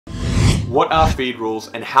What are feed rules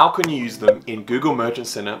and how can you use them in Google Merchant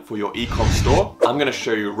Center for your e-com store? I'm going to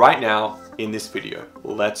show you right now in this video.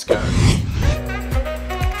 Let's go.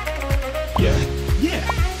 Yeah.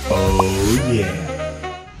 Oh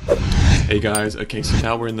yeah. Hey guys, okay, so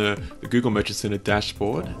now we're in the Google Merchant Center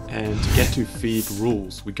dashboard, and to get to feed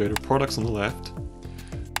rules, we go to products on the left,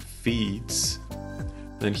 feeds,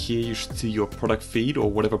 then here you should see your product feed or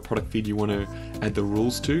whatever product feed you want to add the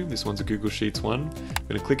rules to. This one's a Google Sheets one. I'm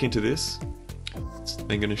going to click into this. It's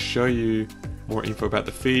then going to show you more info about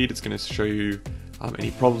the feed. It's going to show you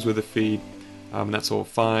any problems with the feed. That's all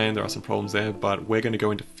fine. There are some problems there, but we're going to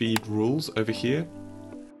go into feed rules over here.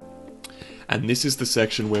 And this is the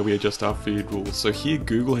section where we adjust our feed rules. So here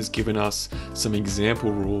Google has given us some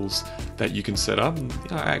example rules that you can set up.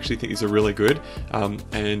 I actually think these are really good.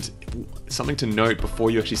 And something to note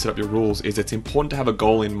before you actually set up your rules is it's important to have a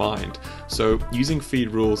goal in mind. So using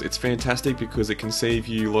feed rules, it's fantastic because it can save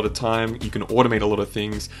you a lot of time. You can automate a lot of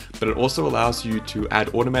things, but it also allows you to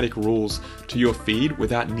add automatic rules to your feed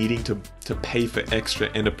without needing to pay for extra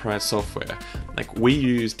enterprise software. Like we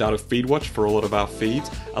use Data Feed Watch for a lot of our feeds.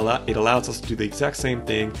 It allows us to do the exact same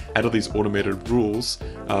thing, add all these automated rules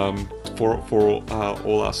for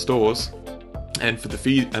all our stores and for the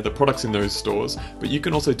feed and the products in those stores, but you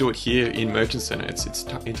can also do it here in Merchant Center. It's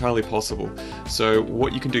entirely possible. So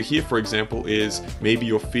what you can do here, for example, is maybe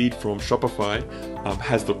your feed from Shopify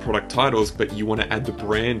has the product titles, but you want to add the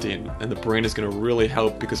brand in, and the brand is going to really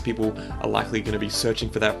help because people are likely going to be searching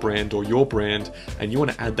for that brand or your brand, and you want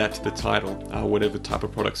to add that to the title, whatever type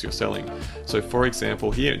of products you're selling. So for example,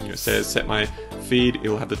 here it says set my feed,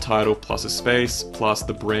 it'll have the title plus a space plus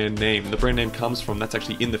the brand name. The brand name comes from, that's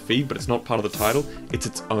actually in the feed, but it's not part of the title. It's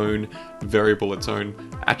its own variable, its own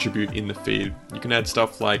attribute in the feed. You can add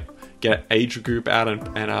stuff like get age group out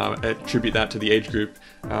and attribute that to the age group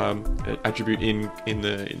attribute in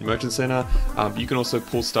Merchant Center. You can also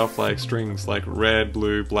pull stuff like strings like red,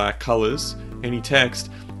 blue, black, colors, any text,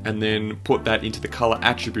 and then put that into the color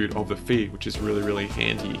attribute of the feed, which is really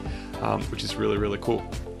handy, which is really cool.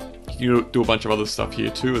 You do a bunch of other stuff here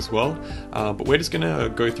too as well, but we're just gonna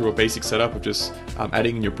go through a basic setup of just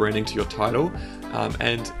adding your branding to your title.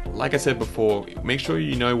 And like I said before, make sure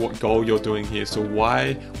you know what goal you're doing here. So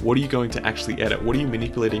what are you going to actually edit? What are you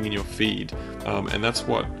manipulating in your feed? And that's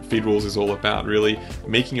what feed rules is all about, really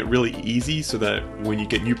making it really easy so that when you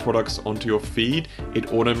get new products onto your feed,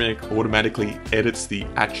 it automatically edits the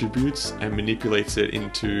attributes and manipulates it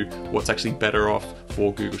into what's actually better off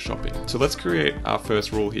for Google Shopping. So let's create our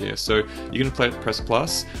first rule here. So you're going to press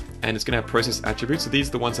plus, and it's going to have process attributes. So these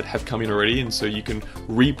are the ones that have come in already, and so you can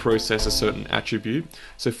reprocess a certain attribute.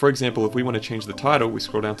 So for example, if we want to change the title, we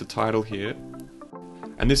scroll down to title here,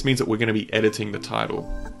 and this means that we're going to be editing the title.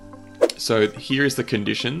 So here is the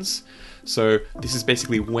conditions. So this is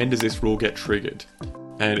basically when does this rule get triggered?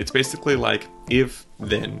 And it's basically like if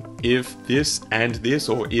then, if this and this,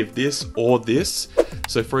 or if this or this.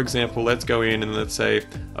 So for example, let's go in and let's say,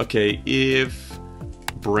 okay, if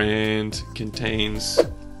brand contains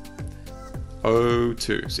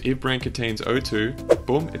O2. So if brand contains O2,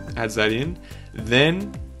 boom, it adds that in.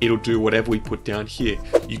 Then it'll do whatever we put down here.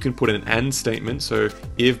 You can put an and statement. So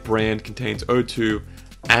if brand contains O2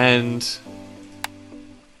 and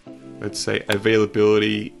let's say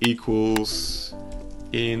availability equals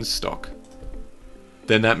in stock,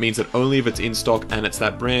 then that means that only if it's in stock and it's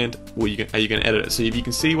that brand, are you going to edit it. So if you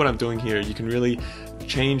can see what I'm doing here, you can really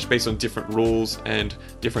change based on different rules and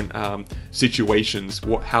different situations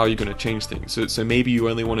how you're going to change things. So maybe you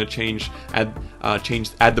only want to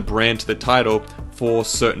add the brand to the title for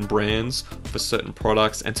certain brands, for certain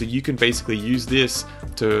products, and so you can basically use this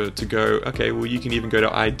to go, okay, well you can even go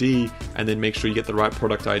to ID and then make sure you get the right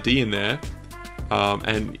product ID in there,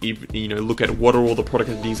 and even, look at what are all the product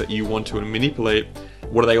IDs that you want to manipulate.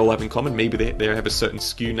 What do they all have in common? Maybe they have a certain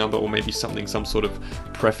SKU number, or maybe some sort of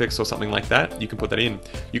prefix or something like that. You can put that in.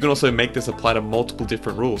 You can also make this apply to multiple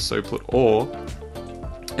different rules. So put or,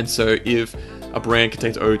 and so if a brand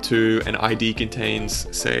contains O2 and ID contains,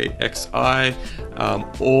 say, XI,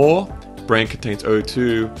 or brand contains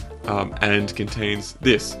O2 and contains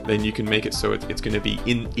this, then you can make it so it's going to be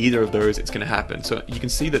in either of those, it's going to happen. So you can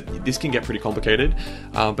see that this can get pretty complicated,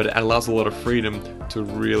 but it allows a lot of freedom to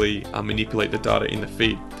really manipulate the data in the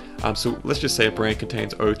feed. So let's just say a brand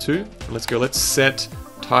contains O2. Let's set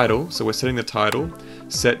title. So we're setting the title,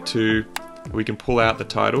 set to, we can pull out the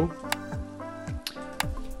title,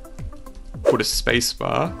 put a space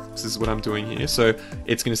bar. This is what I'm doing here. So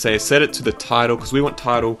it's going to say set it to the title, because we want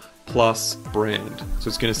title plus brand. So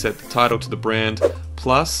it's going to set the title to the brand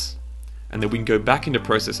plus, and then we can go back into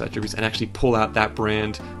process attributes and actually pull out that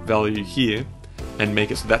brand value here, and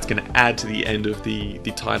make it so that's going to add to the end of the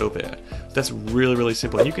title there. So that's really, really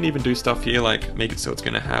simple. And you can even do stuff here like make it so it's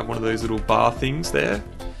going to have one of those little bar things there.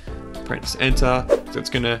 Press enter. So it's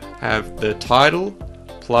going to have the title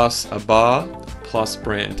plus a bar plus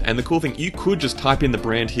brand. And the cool thing, you could just type in the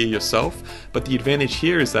brand here yourself, but the advantage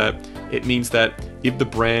here is that it means that if the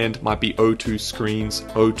brand might be O2 screens,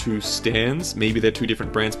 O2 stands, maybe they're two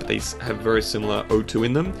different brands but they have very similar O2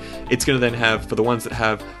 in them, it's going to then have, for the ones that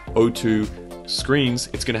have O2 screens,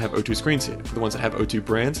 it's going to have O2 screens here. For the ones that have O2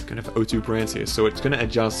 brands, it's going to have O2 brands here. So it's going to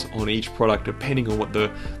adjust on each product depending on what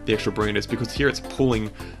the actual brand is, because here it's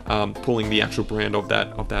pulling the actual brand of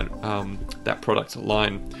that product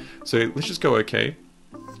line. So let's just go OK.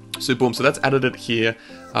 So boom, so that's added it here,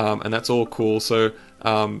 and that's all cool. So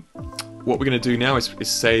what we're going to do now is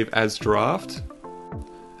save as draft.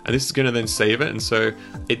 And this is going to then save it, and so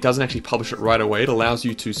it doesn't actually publish it right away. It allows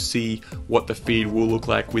you to see what the feed will look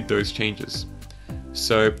like with those changes.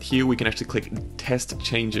 So here we can actually click test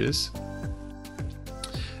changes,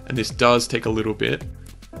 and this does take a little bit.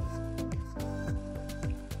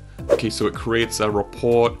 Okay, so it creates a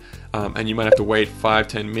report, and you might have to wait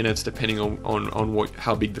 5-10 minutes depending on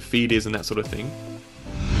how big the feed is and that sort of thing.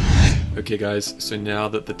 Okay guys, so now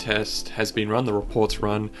that the test has been run, the report's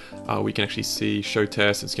run, we can actually see show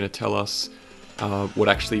test. It's going to tell us what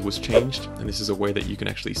actually was changed, and this is a way that you can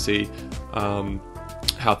actually see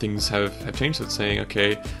how things have changed. So it's saying,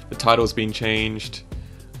 okay, the title has been changed,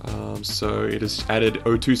 so it has added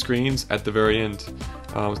O2 screens at the very end.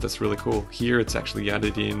 So that's really cool. Here it's actually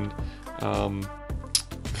added in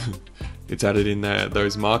it's added in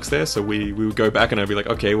those marks there, so we would go back and I'd be like,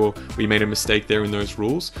 okay, well, we made a mistake there in those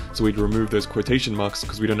rules, so we'd remove those quotation marks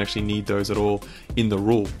because we don't actually need those at all in the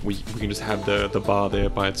rule. We can just have the bar there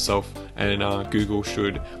by itself, and Google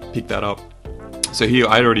should pick that up. So here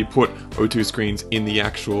I'd already put O2 screens in the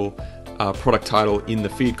actual product title in the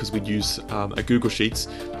feed because we'd use a Google Sheets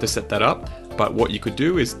to set that up. But what you could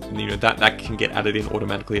do is, that can get added in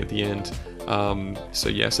automatically at the end. So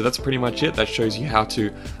yeah, so that's pretty much it. That shows you how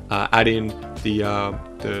to add in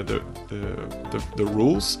the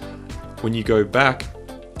rules. When you go back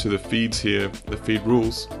to the feeds here, the feed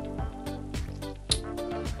rules,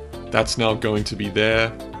 that's now going to be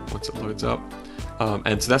there once it loads up.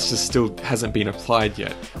 And so that's just still hasn't been applied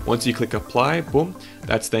yet. Once you click apply, boom,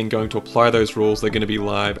 that's then going to apply those rules. They're going to be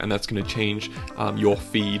live, and that's going to change your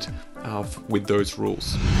feed with those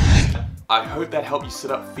rules. I hope that helped you set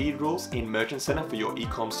up feed rules in Merchant Center for your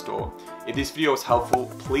e-com store. If this video was helpful,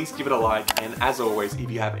 please give it a like, and as always, if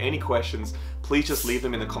you have any questions, please just leave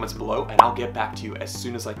them in the comments below and I'll get back to you as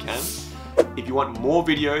soon as I can. If you want more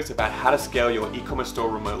videos about how to scale your e-commerce store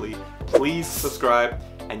remotely, please subscribe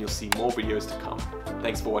and you'll see more videos to come.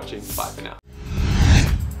 Thanks for watching. Bye for now.